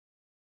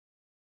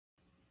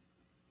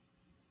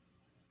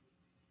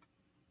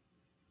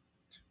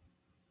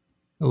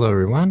Hello,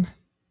 everyone,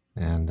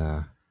 and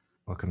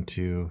welcome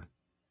to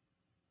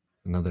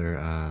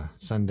another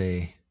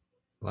Sunday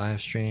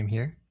live stream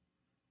here.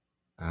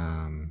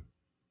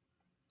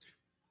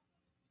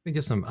 We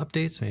give some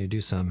updates, maybe do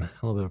a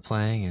little bit of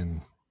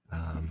playing,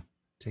 and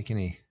take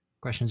any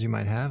questions you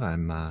might have.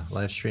 I'm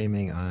live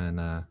streaming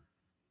on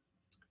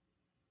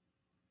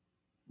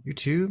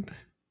YouTube,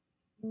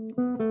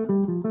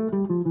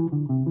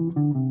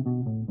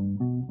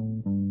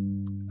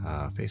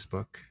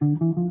 Facebook,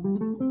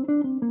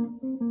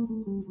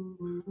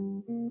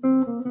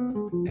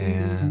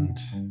 and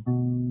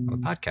on the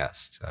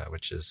podcast,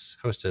 which is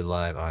hosted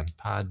live on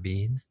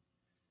Podbean,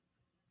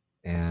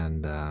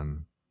 and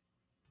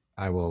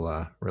I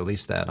will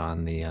release that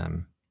on the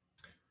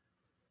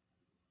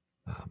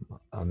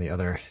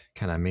other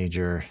kind of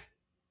major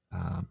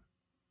um,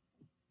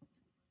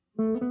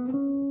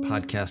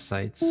 podcast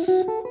sites.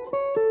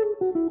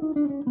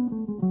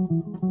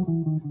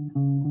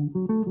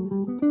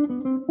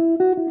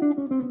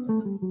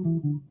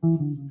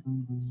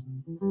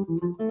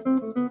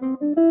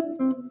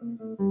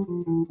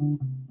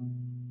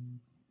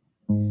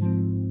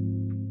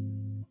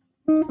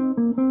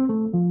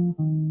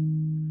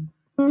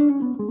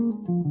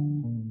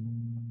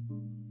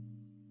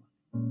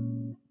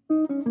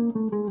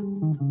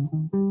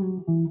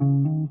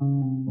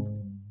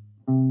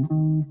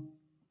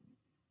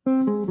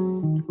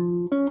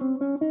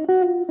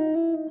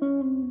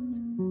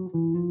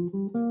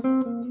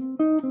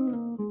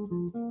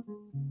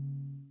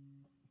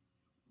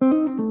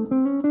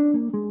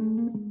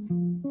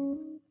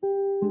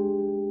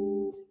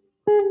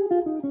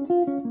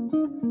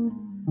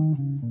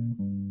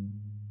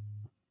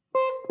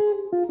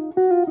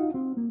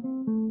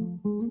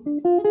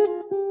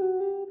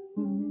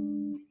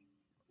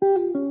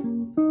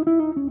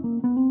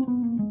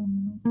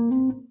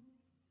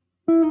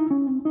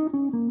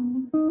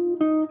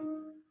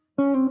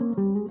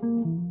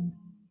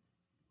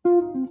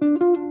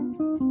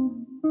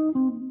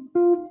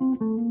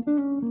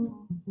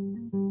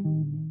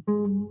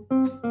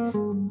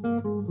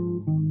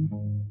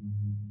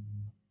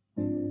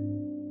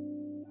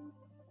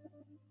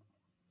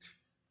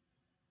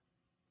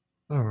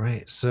 All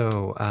right,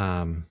 so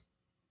a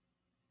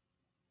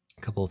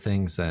couple of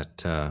things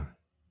that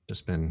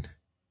just been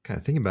kind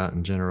of thinking about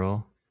in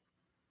general,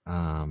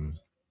 um,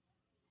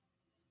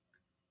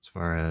 as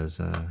far as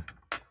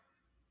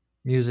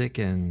music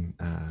and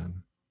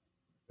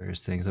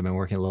various things. I've been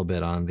working a little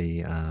bit on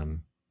the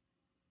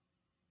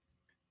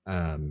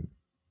um,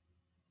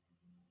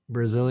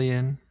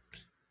 Brazilian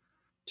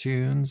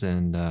tunes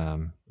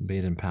and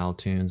Baden Powell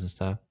tunes and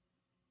stuff.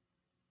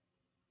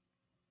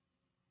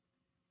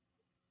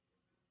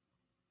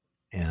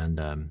 And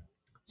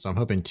so I'm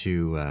hoping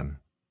to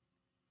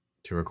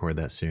record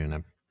that soon.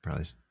 I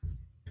probably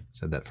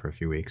said that for a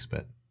few weeks,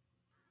 but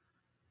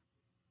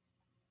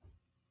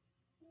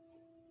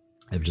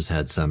I've just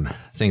had some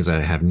things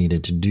I have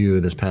needed to do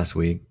this past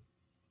week.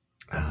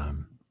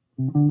 And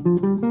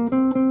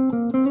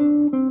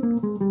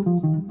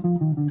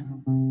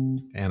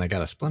I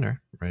got a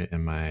splinter right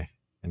in my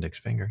index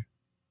finger,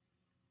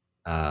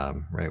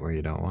 right where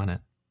you don't want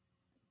it,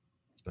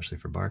 especially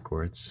for bar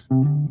chords.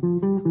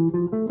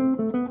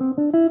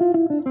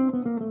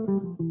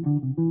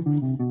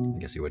 I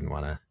guess you wouldn't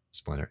want a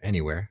splinter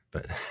anywhere,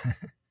 but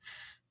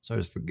so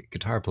as for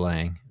guitar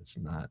playing, it's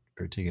not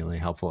particularly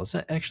helpful. It's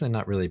actually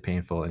not really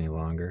painful any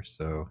longer,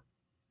 so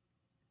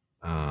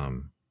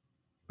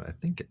but I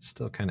think it's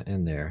still kind of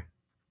in there.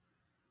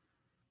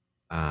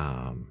 So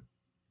I'm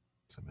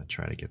gonna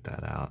try to get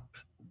that out.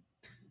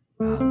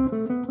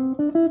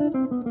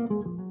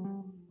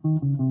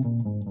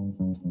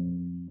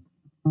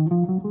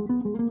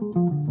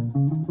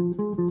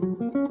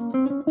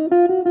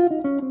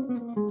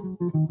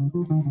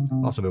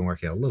 Also been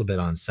working a little bit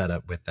on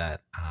setup with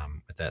that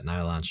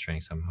nylon string,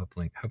 so I'm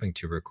hoping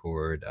to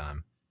record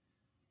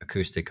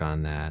acoustic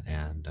on that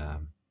and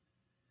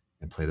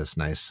play this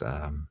nice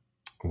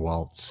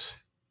waltz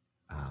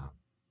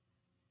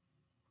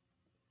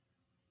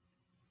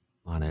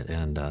on it.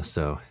 And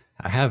so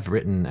I have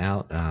written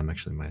out.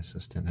 Actually, my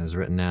assistant has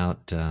written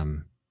out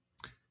the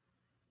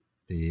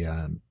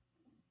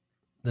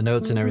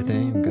notes and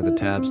everything. We've got the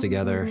tabs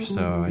together,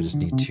 so I just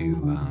need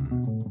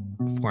to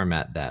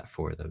format that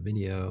for the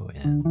video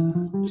and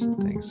do some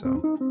things. So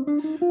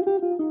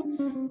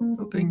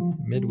hoping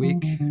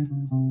midweek.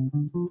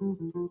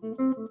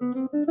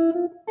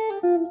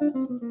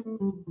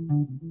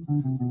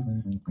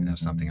 We're gonna have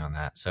something on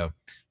that. So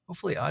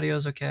hopefully audio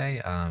is okay.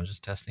 I was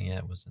just testing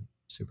it. Wasn't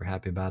super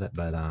happy about it,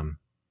 but I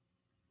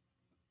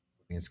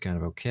think it's kind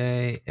of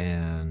okay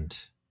and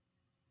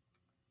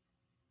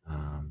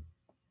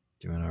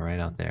doing all right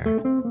out there.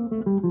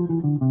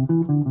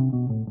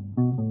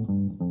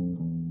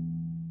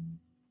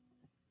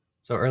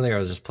 So earlier I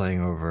was just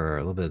playing over a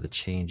little bit of the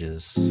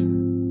changes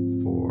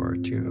for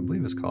tune. I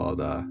believe it's called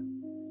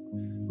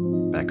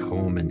Back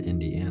Home in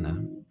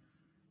Indiana,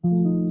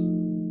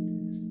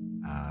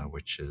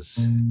 which is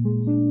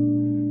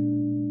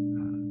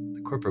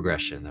the chord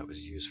progression that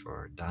was used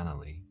for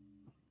Donnelly.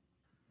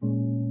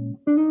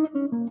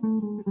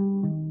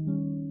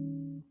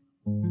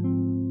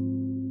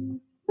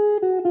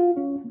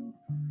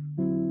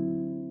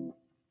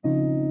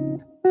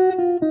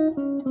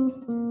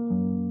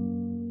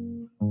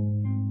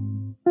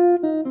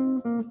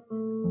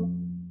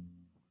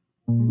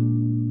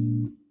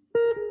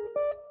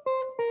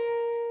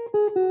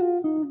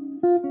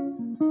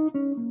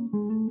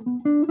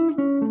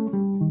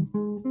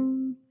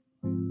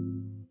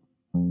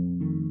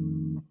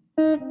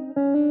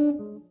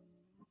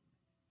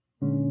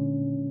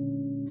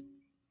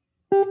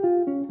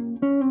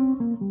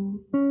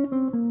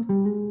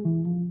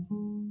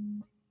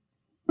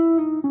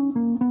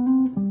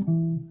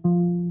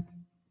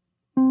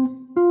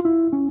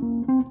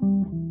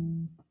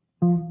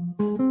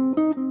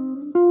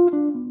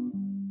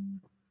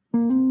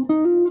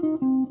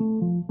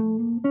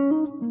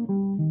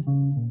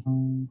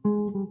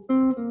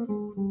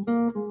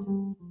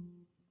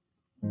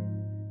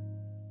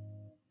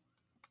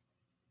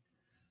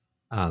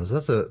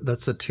 So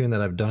that's a tune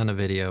that I've done a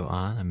video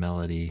on, a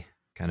melody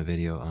kind of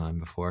video on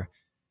before,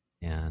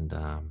 and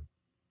had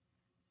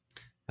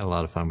a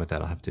lot of fun with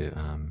that. I'll have to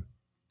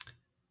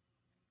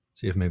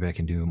see if maybe I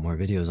can do more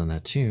videos on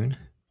that tune.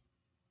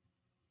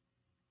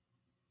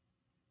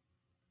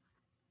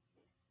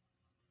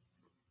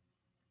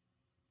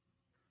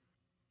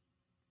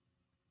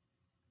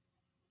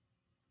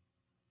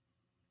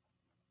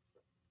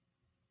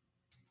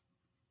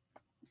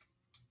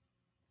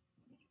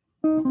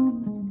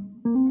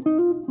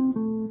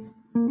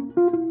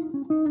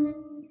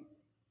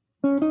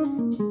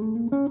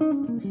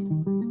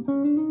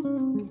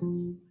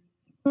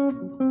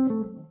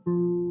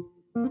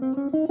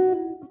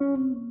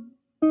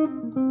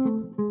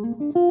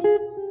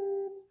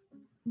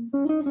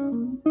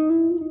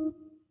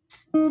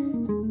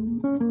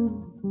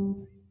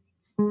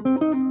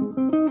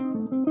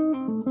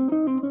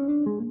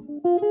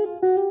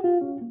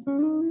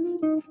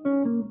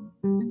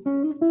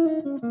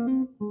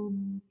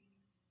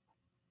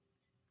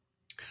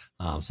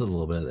 So a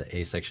little bit of the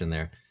A section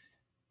there.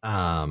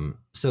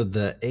 So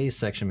the A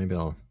section, maybe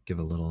I'll give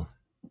a little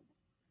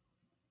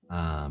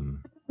idea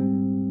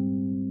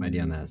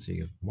on that. So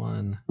you get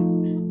 1,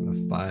 a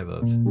 5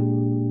 of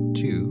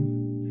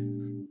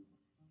 2,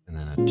 and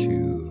then a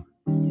 2,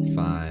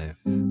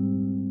 5 to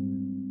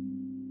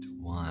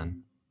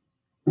 1,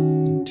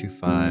 2,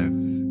 5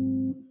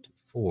 to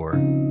 4.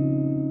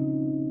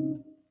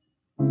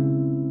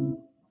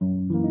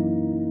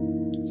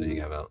 So you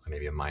have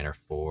maybe a minor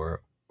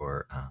 4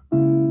 or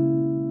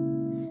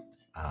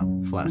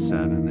flat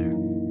 7 there.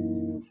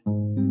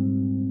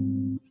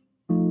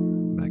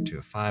 Back to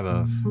a 5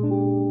 of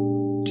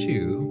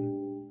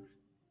 2,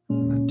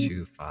 and then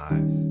 2, 5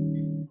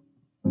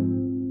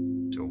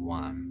 to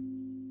 1.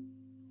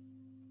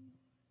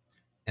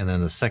 And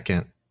then the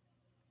second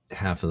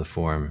half of the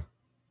form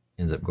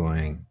ends up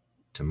going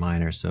to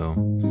minor, so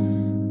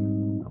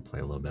I'll play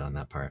a little bit on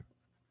that part.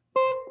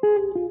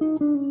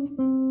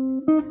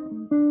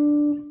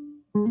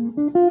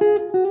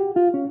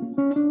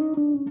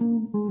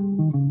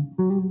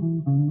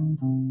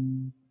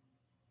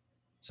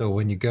 So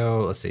when you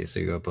go, let's see, so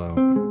you go below.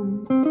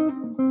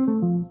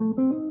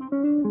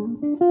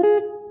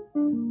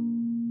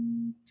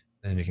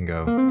 Then you can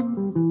go,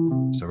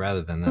 so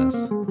rather than this,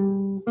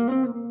 you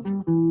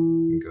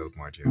can go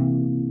more to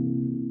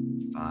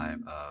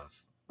 5 of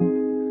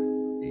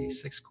the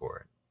 6th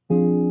chord.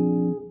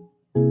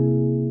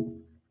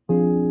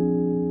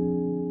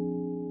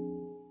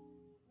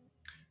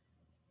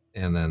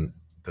 And then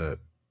we're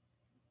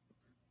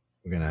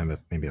going to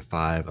have maybe a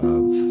 5 of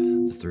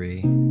the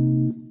 3,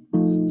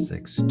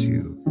 6,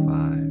 2, 5,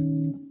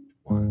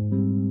 1.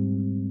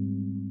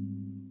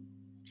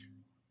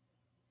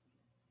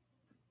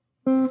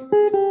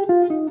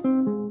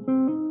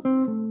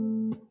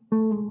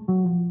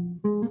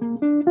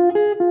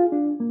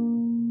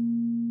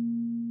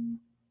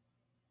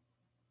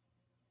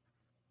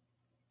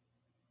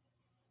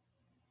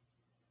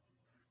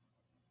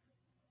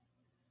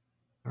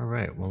 All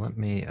right, well, let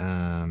me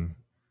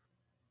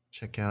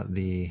check out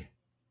the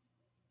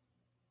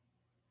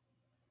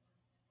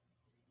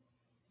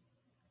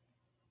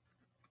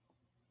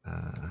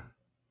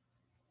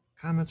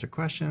comments or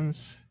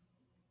questions.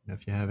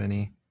 If you have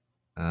any,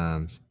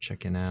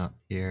 checking out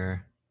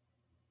here.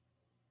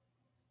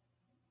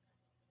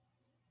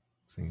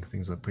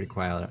 Things look pretty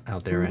quiet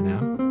out there right now.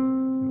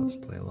 I'll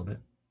just play a little bit.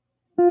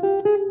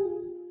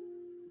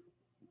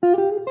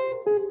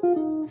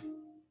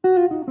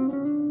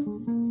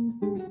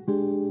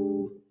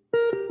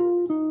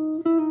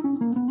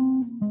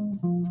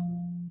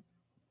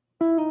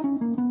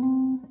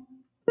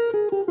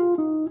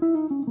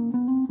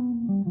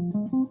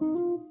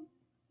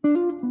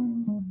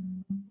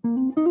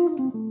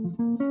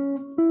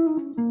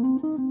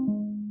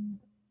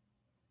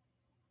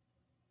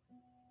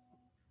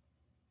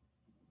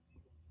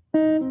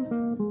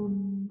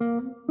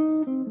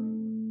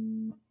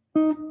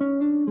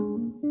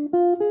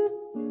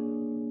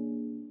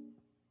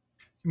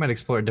 You might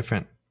explore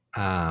different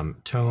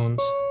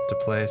tones to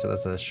play. So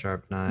that's a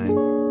sharp 9.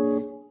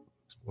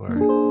 Explore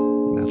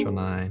natural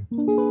 9,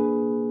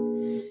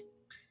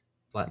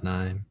 flat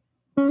 9,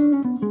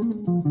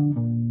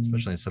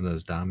 especially some of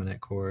those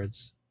dominant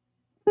chords.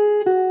 So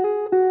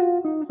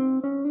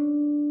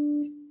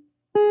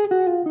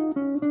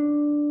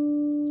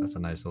that's a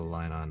nice little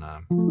line on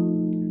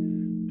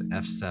the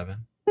F7.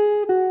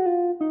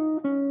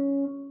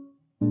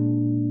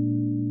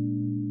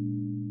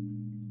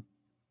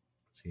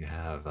 So you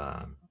have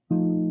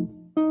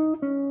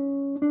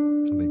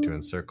something to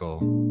encircle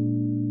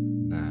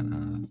that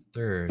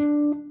third,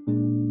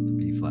 the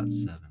B flat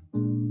 7.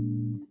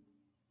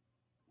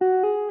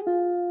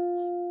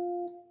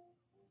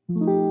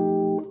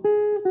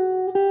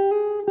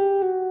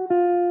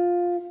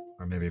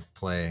 Or maybe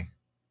play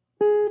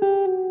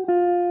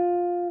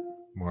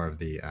more of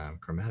the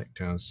chromatic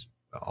tones,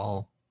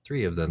 all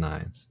three of the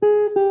nines.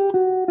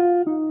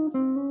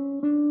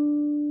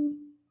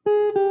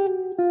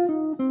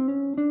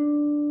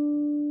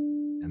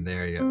 And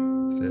there you go,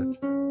 fifth,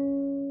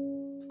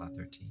 flat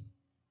 13.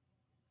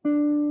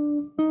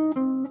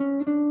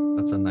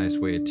 That's a nice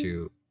way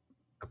to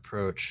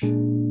approach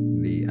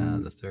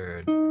the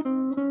third.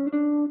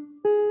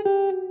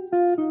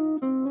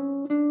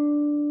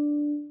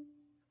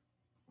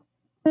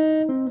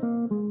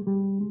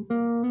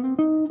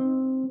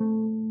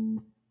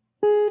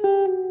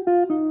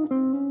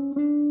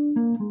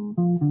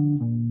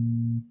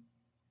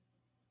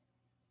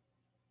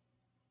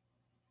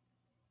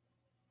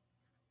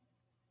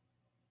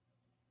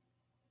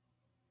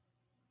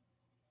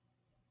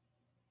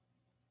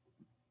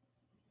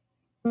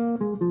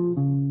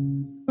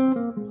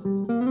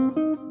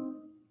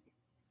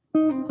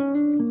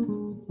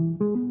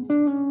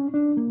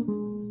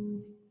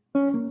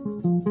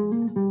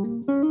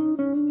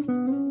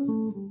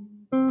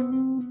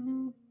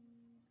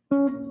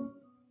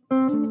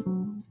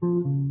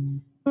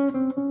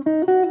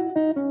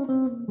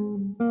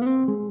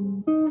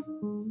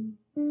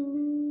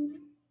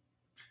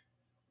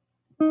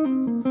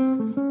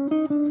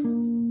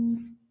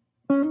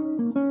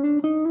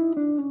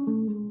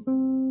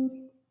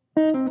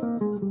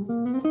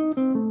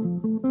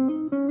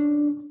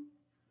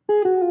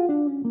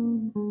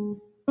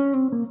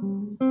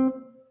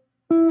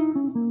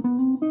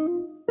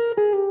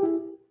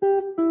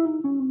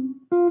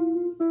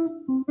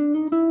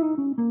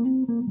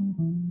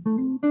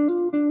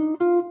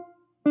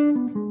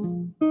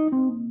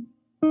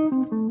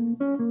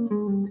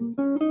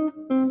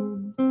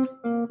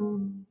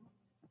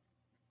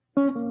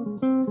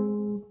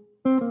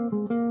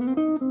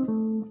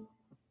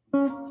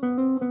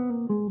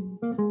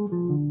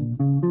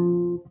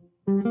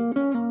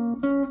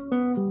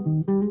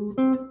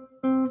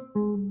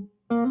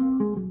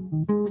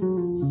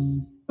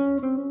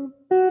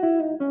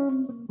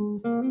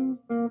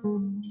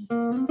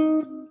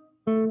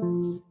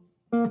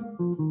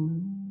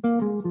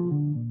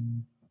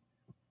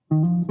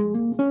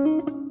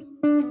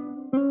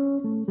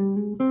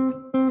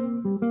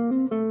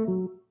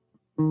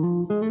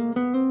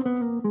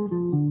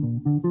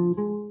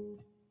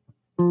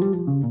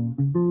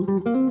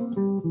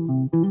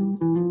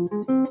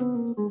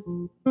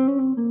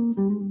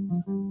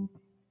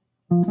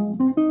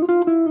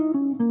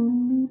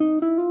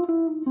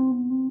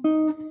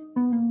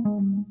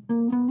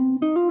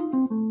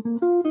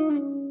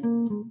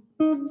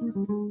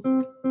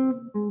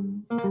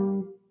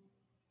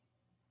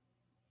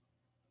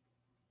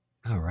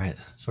 All right.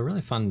 So, a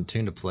really fun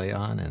tune to play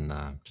on and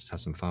just have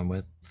some fun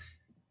with.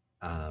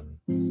 Um,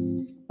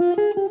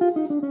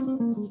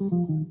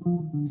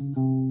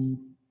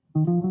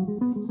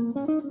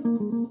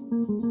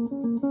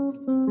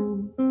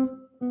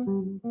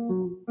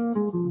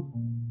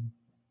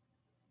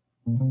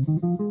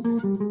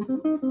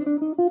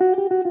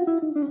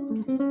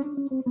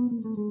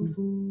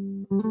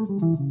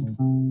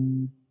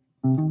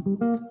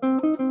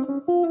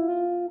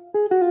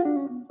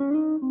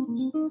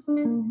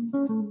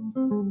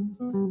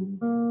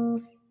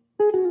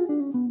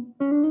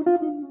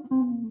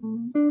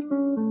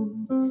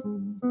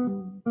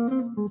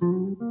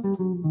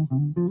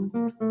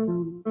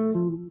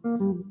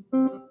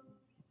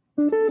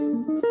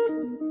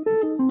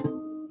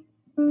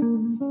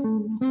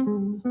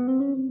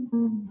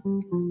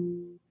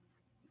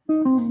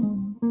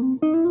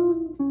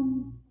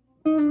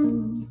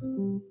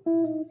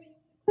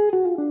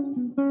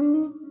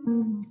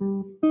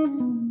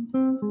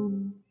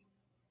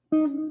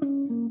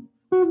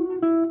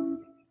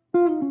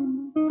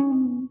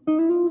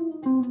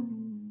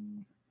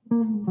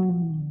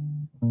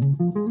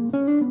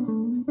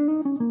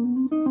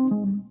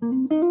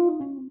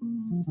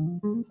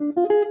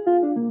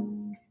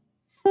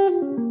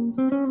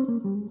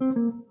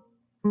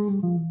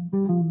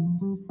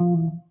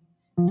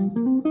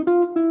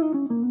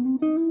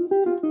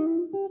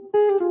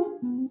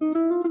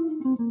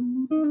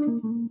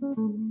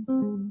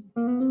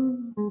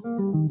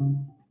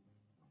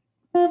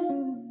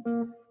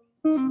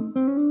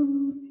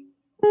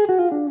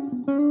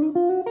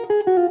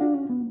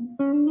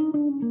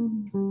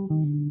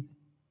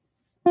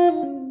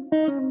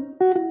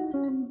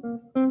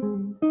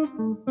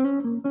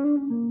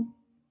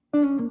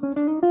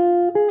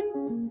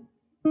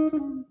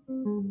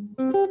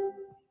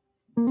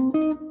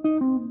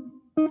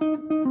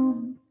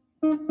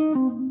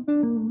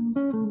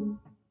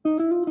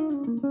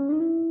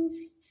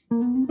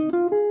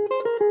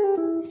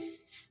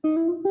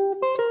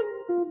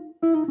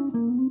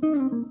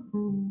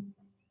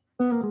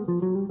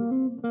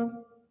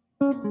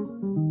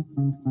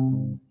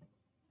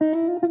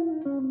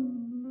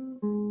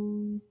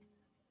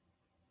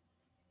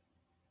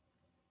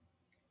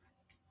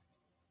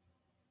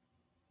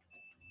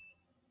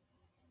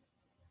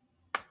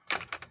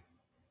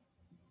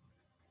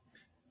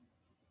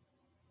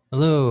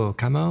 Hello,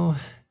 Kamo.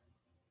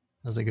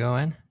 How's it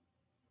going?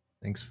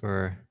 Thanks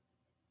for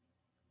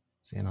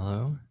saying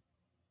hello,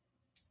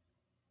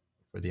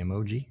 for the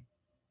emoji.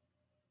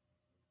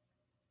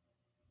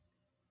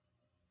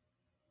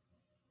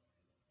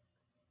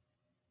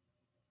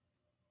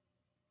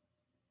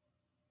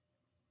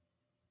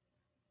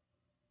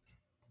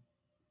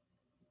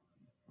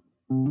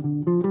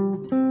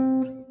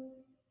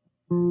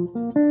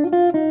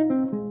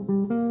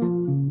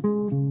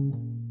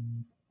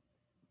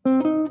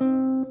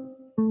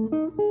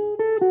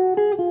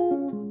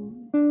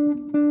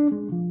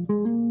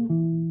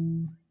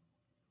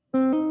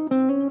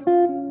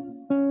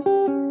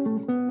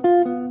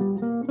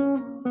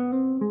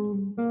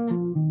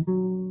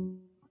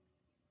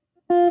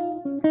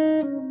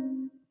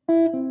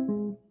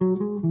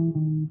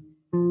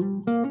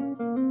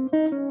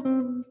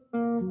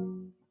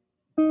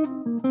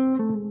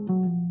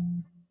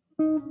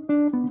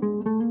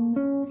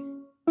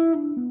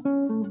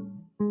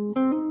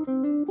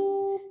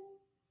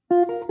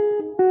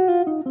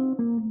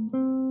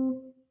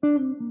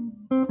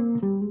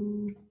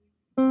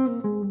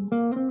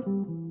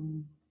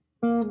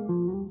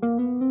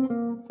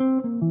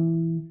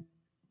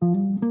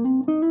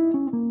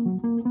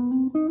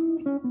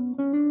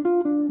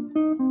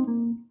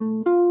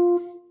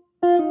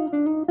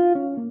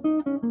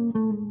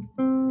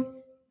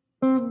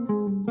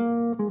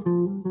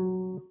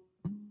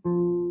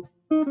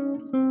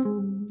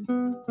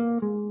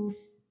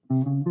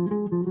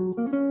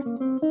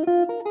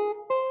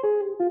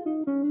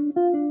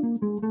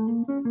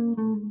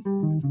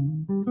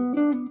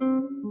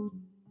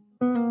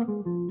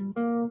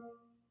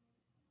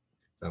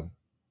 So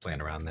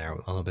playing around there a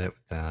little bit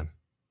with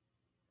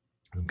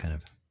some kind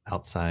of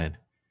outside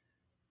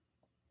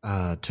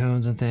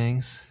tones and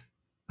things.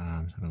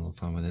 Having a little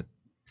fun with it.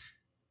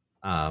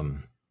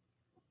 Um,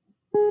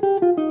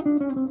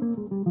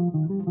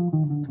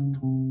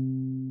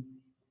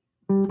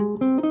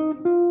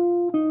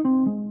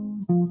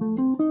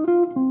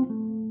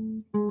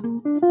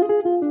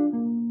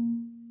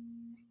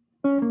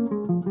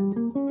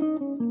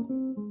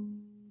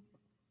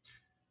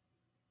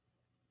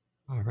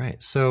 all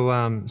right. So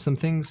some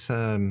things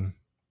we're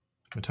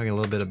talking a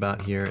little bit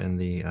about here in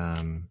the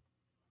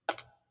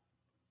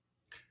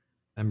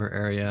member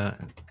area,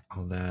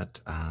 all that.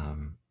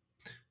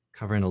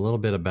 Covering a little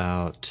bit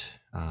about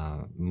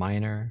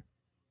minor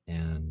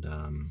and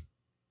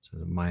so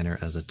the minor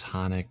as a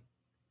tonic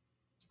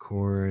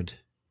chord.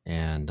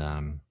 And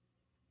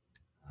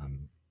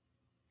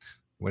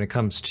when it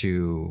comes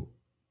to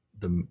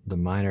the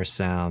minor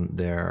sound,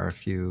 there are a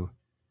few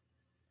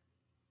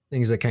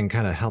things that can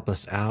kind of help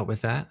us out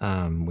with that.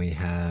 We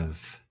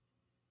have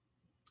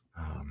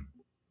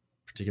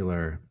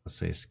particular, let's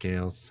say,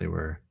 scales. Say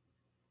we're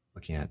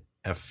looking at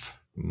F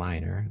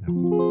minor,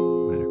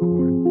 minor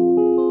chord.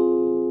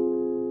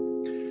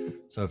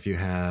 So if you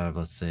have,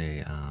 let's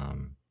say,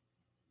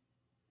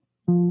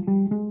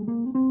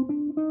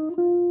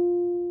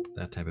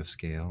 that type of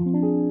scale,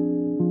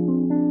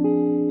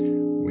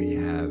 we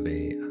have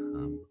a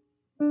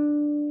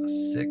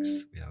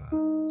sixth, we have a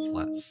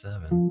flat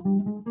 7.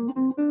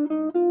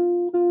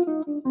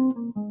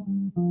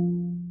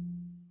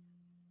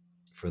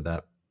 For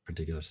that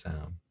particular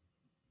sound.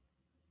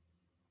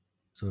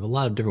 So we have a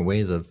lot of different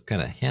ways of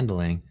kind of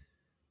handling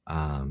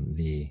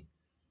the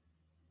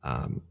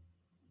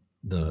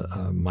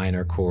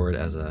minor chord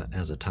as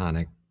a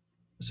tonic.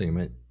 So we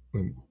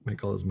might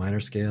call this minor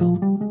scale,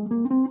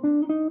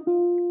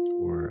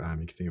 or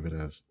you can think of it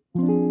as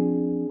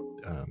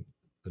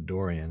the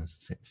Dorian.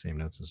 It's the same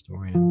notes as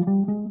Dorian,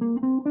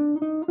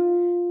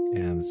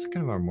 and it's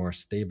kind of our more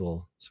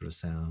stable sort of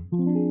sound.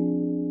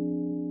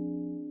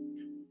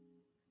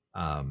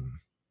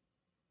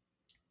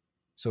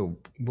 So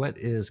what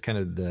is kind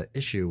of the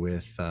issue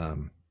with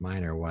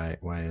minor? Why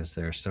is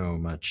there so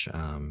much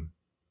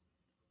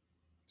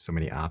so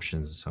many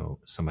options,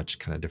 so much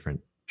kind of different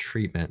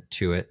treatment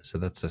to it? So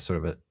that's a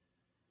sort of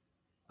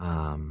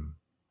a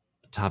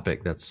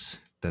topic that's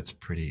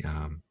pretty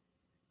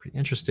pretty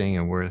interesting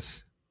and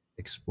worth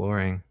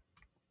exploring.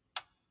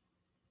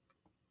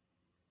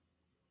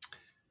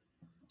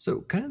 So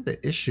kind of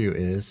the issue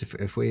is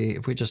if we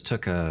just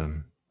took a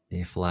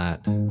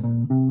flat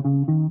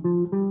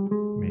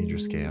major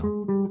scale,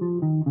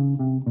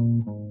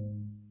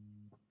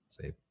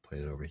 say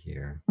played it over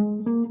here.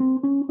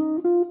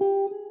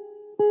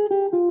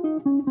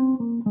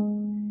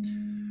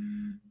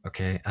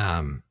 Okay,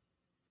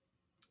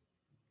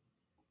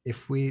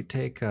 if we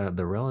take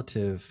the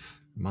relative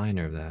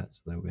minor of that,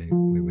 so that way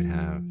we would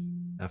have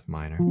F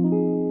minor.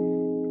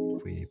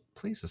 If we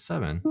place a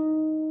 7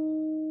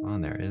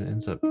 on there, it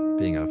ends up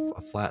being a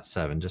flat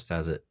 7, just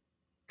as it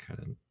kind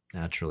of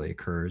naturally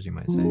occurs, you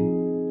might say.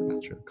 It's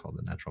naturally called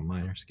the natural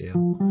minor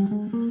scale.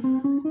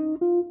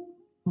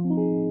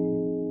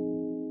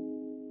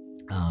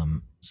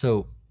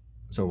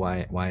 So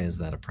why is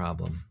that a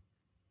problem?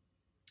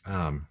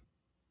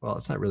 Well,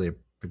 it's not really a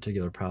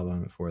particular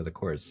problem for the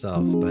chord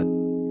itself, but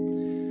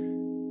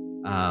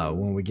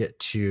when we get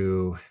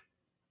to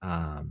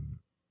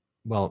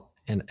well,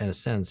 in a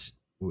sense,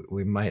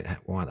 we might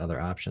want other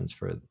options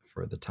for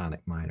the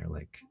tonic minor,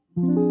 like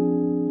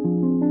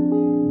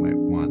might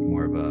want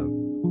more of a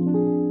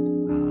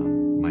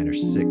minor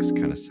 6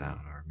 kind of sound,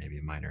 or maybe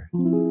a major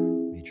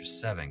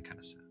 7 kind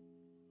of sound.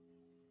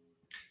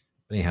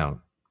 But anyhow,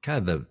 kind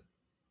of the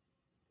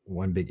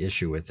one big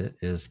issue with it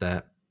is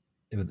that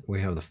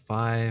we have the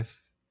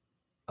 5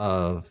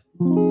 of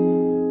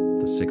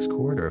the 6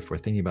 chord, or if we're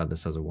thinking about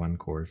this as a 1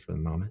 chord for the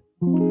moment,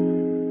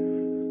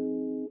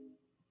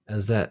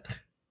 as that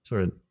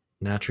sort of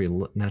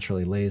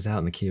naturally lays out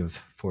in the key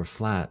of 4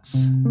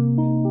 flats,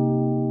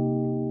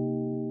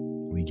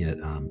 we get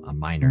a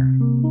minor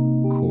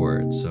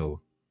chord.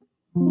 So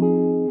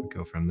we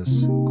go from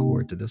this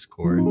chord to this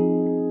chord.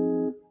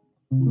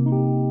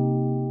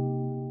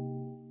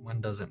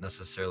 One doesn't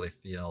necessarily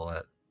feel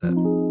that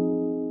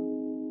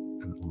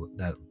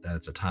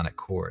it's a tonic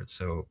chord.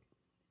 So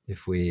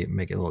if we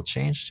make a little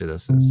change to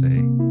this as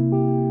a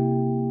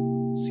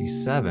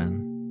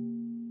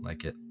C7,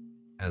 like it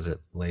as it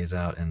lays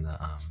out in the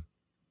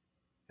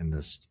in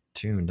this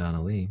tune,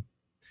 Donna Lee,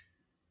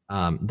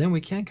 then we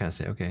can kind of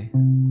say, okay,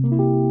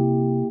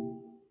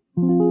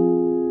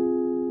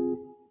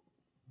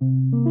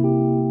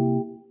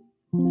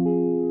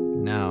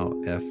 now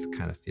F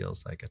kind of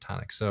feels like a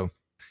tonic. So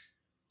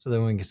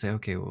then we can say,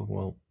 okay, well,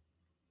 what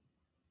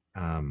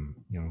kind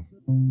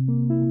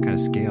of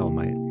scale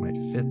might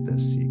fit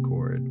this C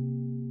chord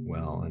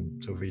well?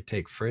 And so if we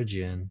take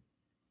Phrygian,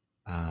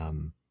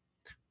 going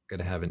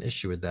to have an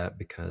issue with that,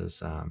 because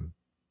then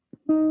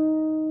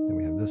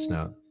we have this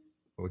note,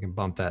 but we can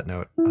bump that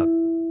note up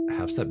a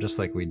half step, just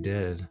like we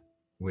did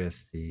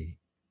with the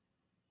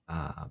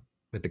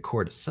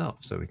chord itself.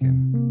 So we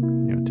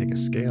can take a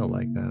scale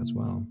like that as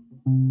well.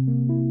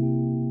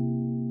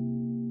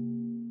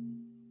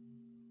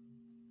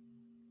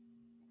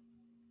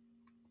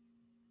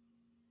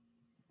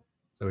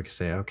 So we can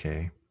say,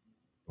 okay,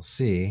 we'll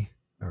see.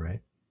 All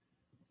right,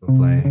 so we'll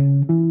play.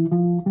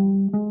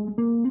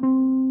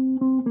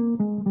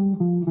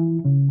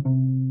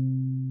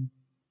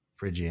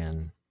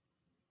 Phrygian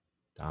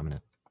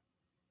dominant.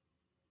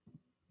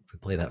 If we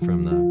play that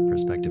from the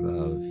perspective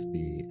of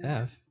the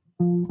F,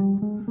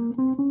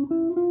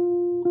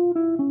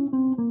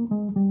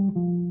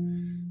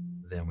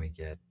 then we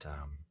get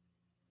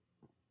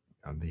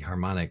the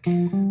harmonic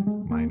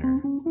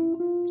minor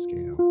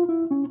scale,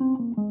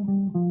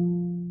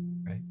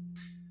 right?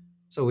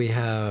 So we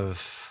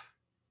have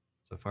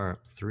so far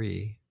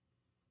three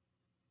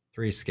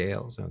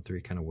scales,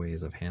 3 kind of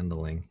ways of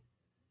handling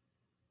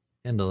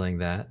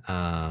that.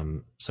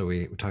 So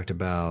we talked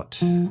about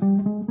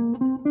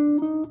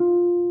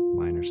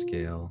minor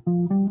scale,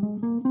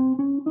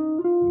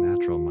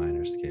 natural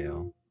minor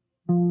scale,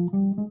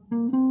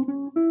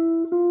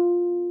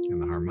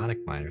 and the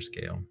harmonic minor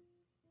scale.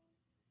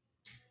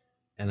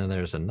 And then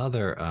there's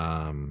another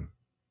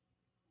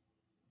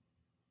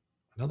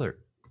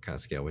kind of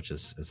scale which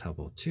is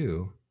helpful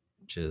too,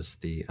 which is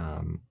the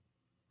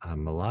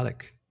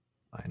melodic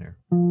minor.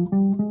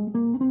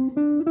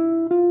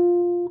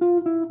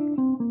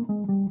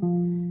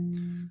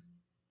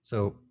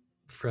 So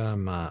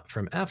from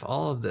F,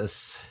 all of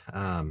this,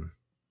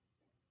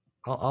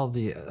 all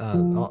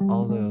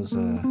those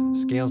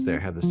scales there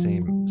have the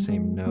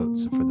same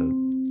notes for the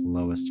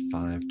lowest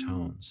 5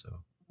 tones.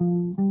 So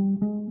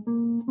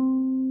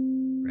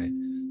right,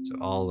 so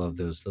all of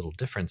those little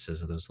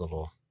differences, of those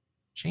little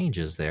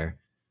changes there,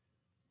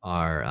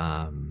 are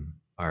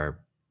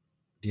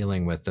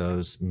dealing with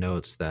those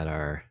notes that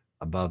are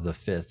above the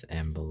 5th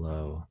and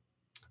below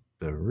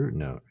the root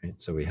note.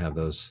 Right, so we have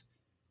those,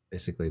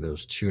 basically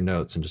those 2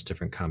 notes and just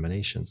different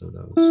combinations of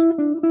those.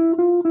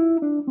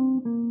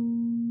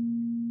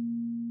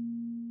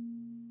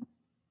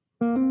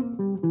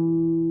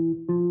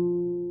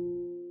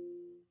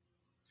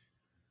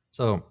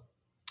 So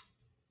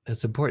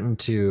it's important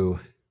to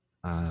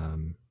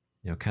kind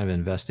of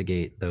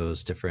investigate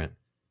those different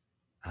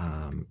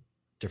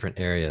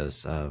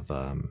areas of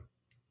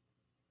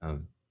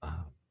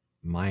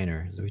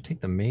minor. So we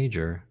take the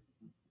major,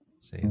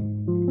 say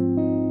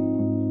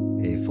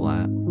A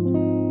flat,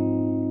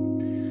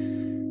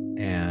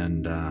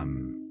 and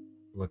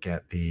look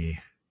at the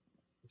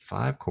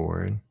 5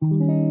 chord.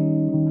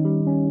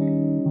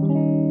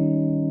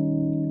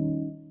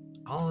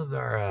 All of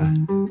our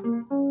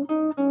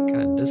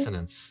kind of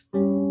dissonance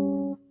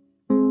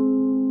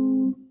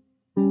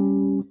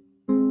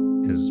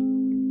is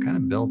kind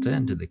of built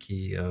into the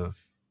key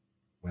of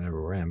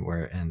whatever we're in.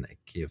 We're in the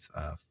key of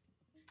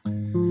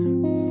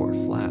 4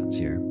 flats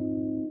here,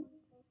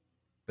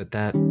 but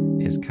that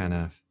is kind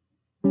of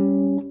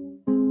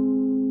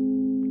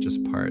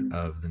just part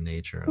of the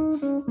nature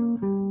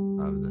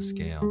of the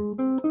scale.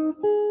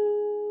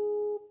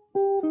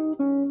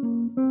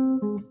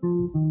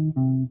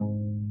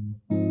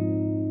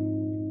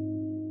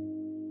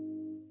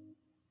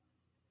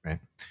 Right.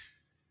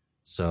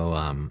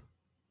 So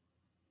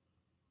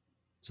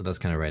so that's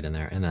kind of right in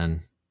there. And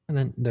then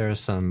there are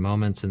some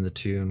moments in the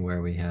tune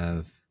where we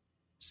have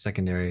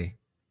secondary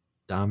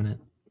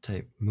dominant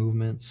type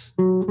movements.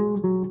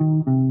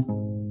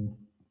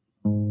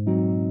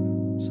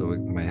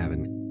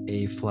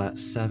 flat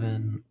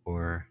 7,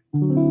 or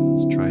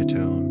it's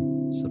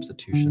tritone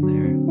substitution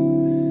there.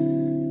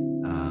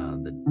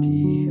 The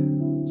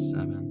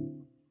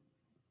D7,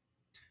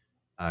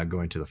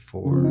 going to the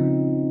 4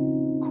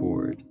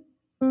 chord.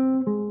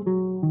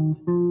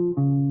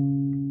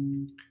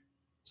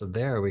 So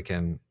there we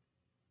can,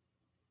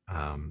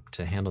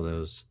 to handle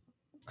those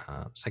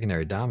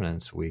secondary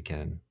dominants, we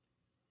can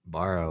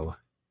borrow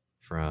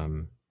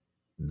from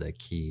the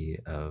key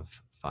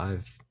of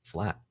 5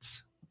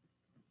 flats.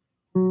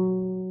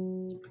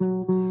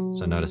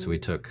 So notice we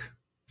took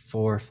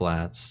 4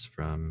 flats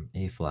from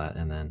A flat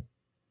and then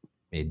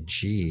made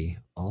G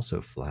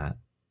also flat.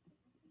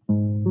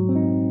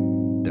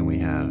 Then we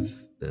have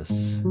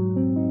this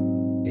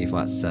A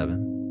flat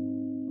 7,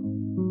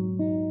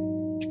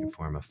 which can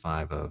form a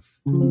 5 of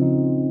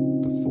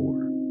the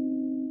 4.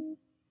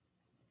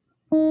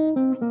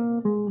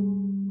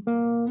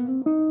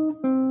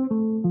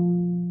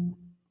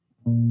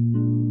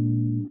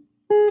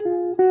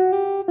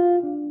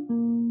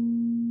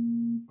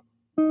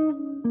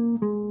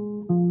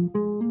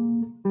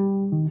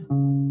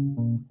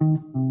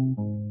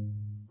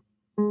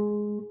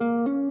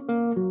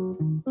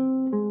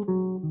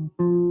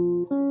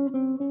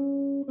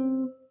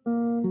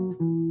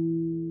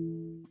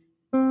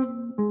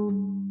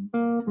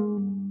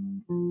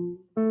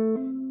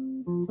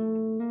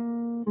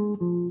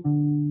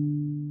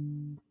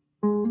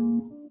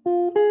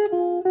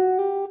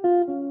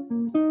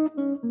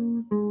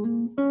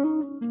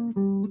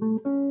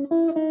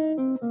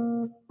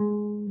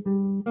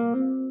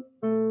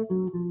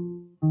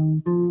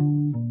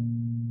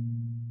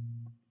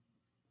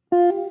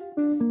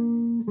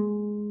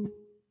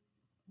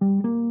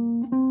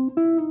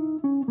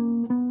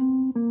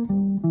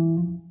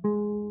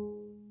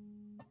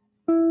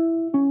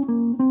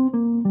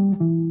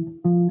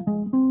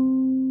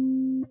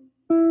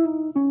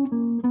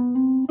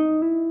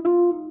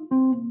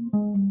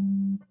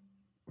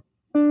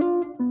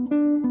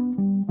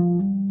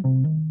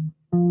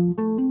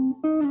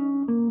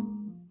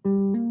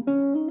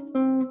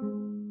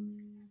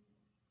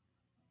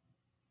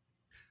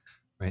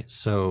 Right.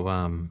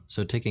 So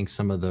taking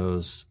some of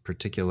those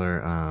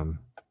particular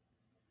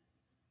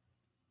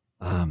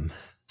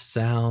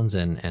sounds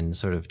and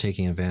sort of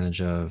taking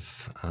advantage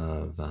of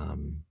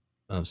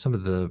some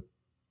of the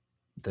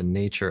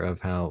nature of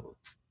how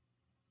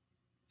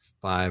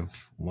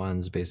 5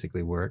 ones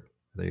basically work.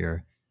 Whether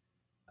you're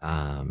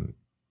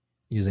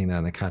using that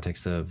in the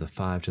context of the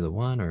 5 to the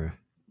 1,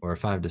 or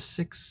 5 to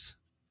 6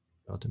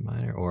 relative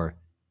minor, or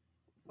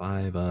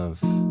 5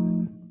 of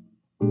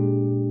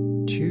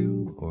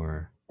 2,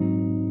 or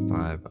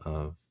 5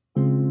 of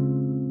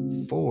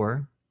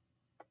 4.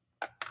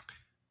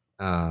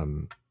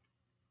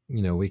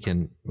 We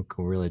can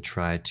really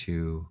try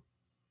to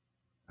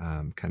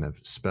kind of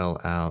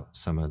spell out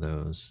some of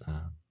those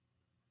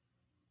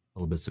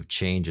little bits of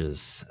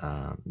changes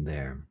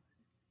there.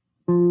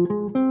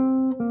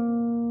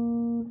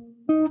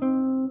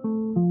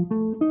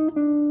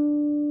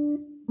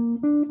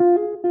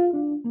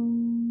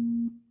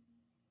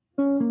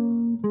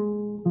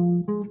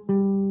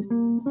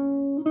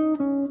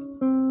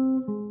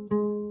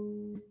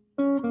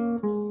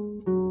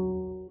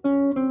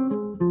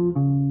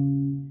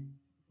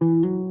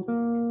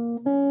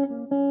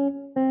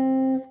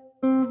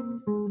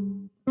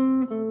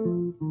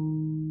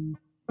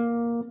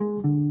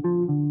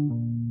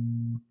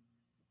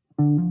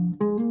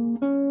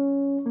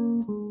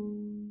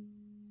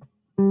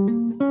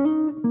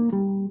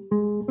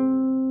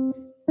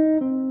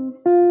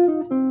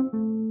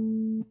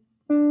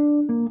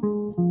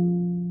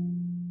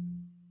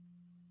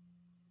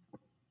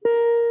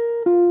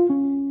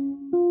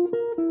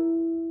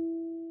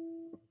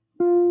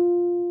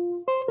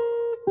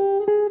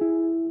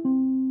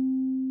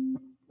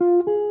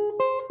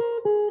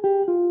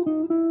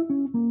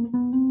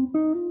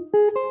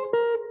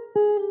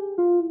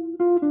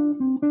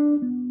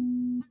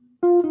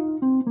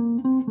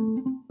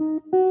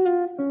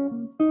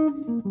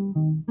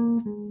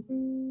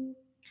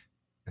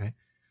 Okay.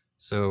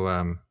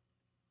 So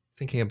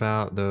thinking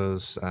about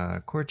those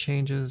chord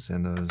changes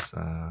and those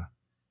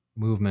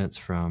movements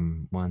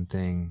from one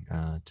thing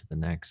to the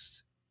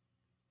next.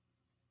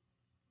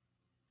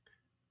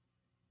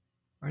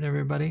 All right,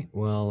 everybody.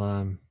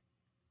 Well,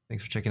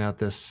 thanks for checking out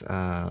this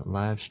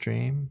live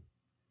stream.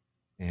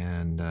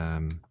 And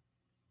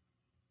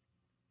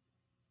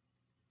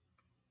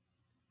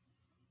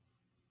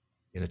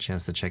get a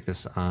chance to check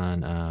this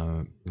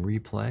on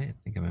replay. I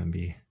think I'm going to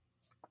be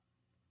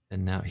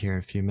heading out here in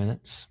a few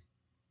minutes.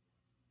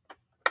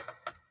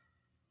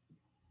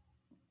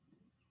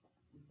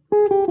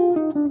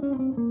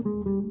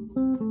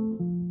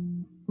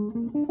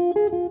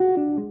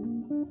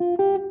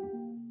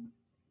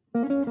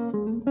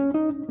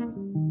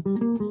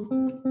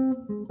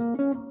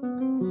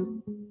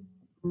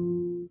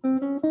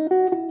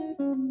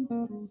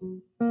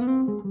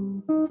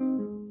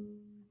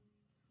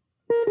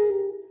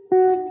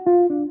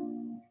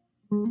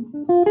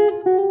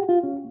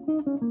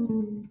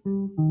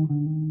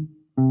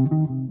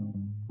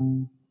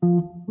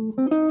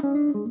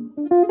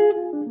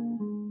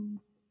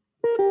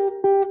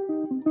 All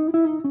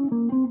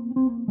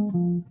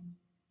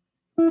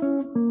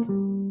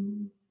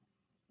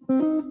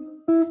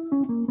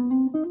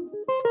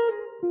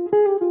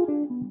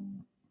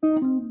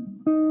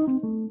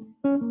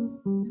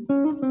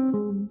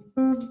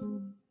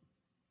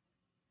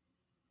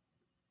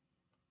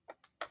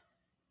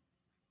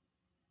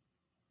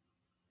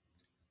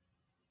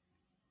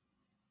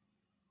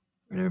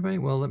right, everybody.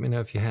 Well, let me know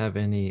if you have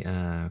any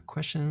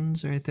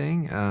questions or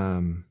anything.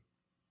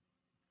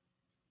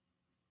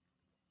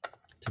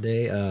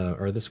 Today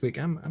or this week,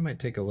 I might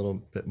take a little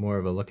bit more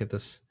of a look at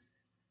this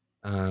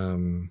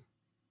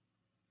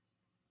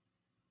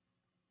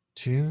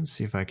tune,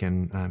 see if I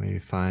can maybe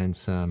find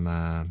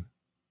some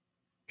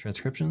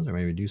transcriptions or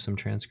maybe do some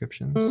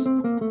transcriptions.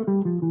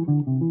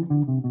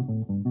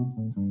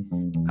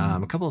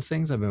 A couple of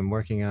things I've been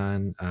working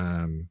on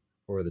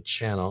for the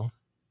channel.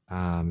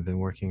 I've been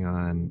working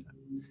on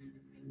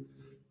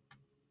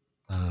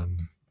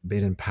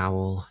Baden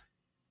Powell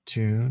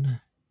tune,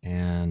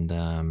 and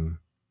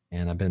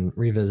I've been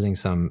revisiting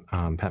some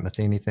Pat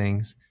Metheny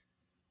things.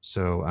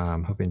 So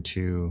I'm hoping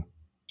to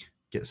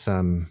get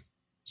some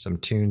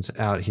tunes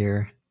out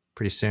here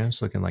pretty soon.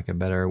 It's looking like a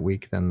better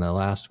week than the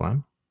last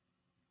one.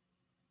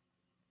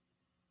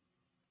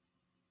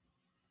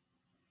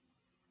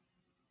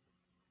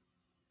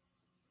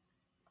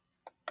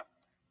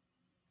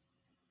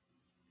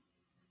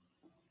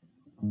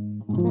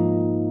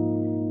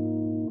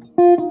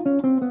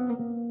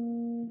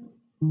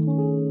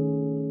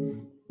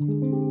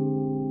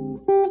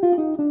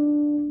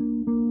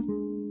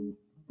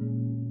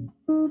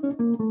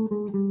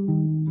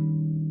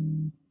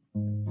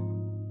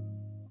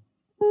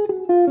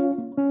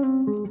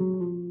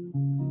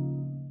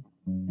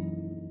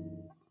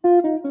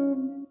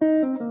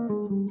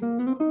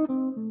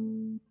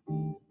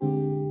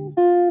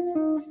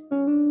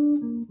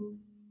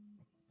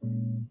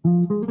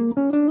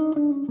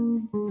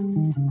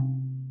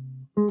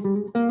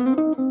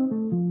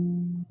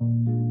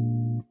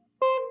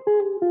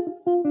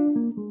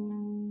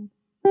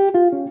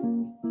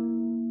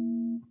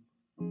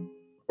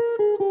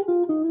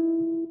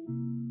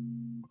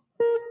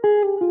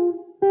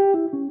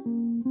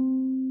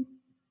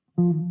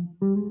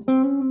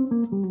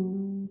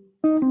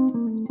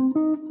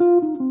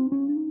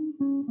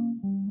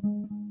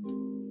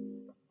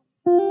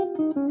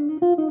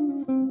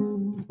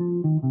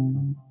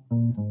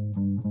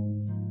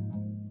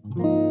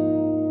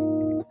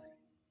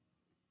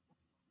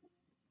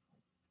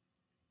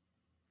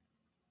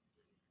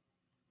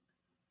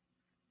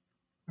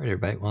 All right,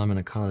 everybody. Well, I'm going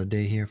to call it a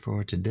day here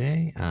for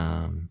today.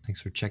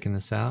 Thanks for checking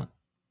this out,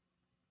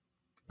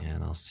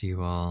 and I'll see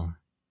you all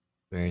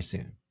very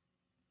soon.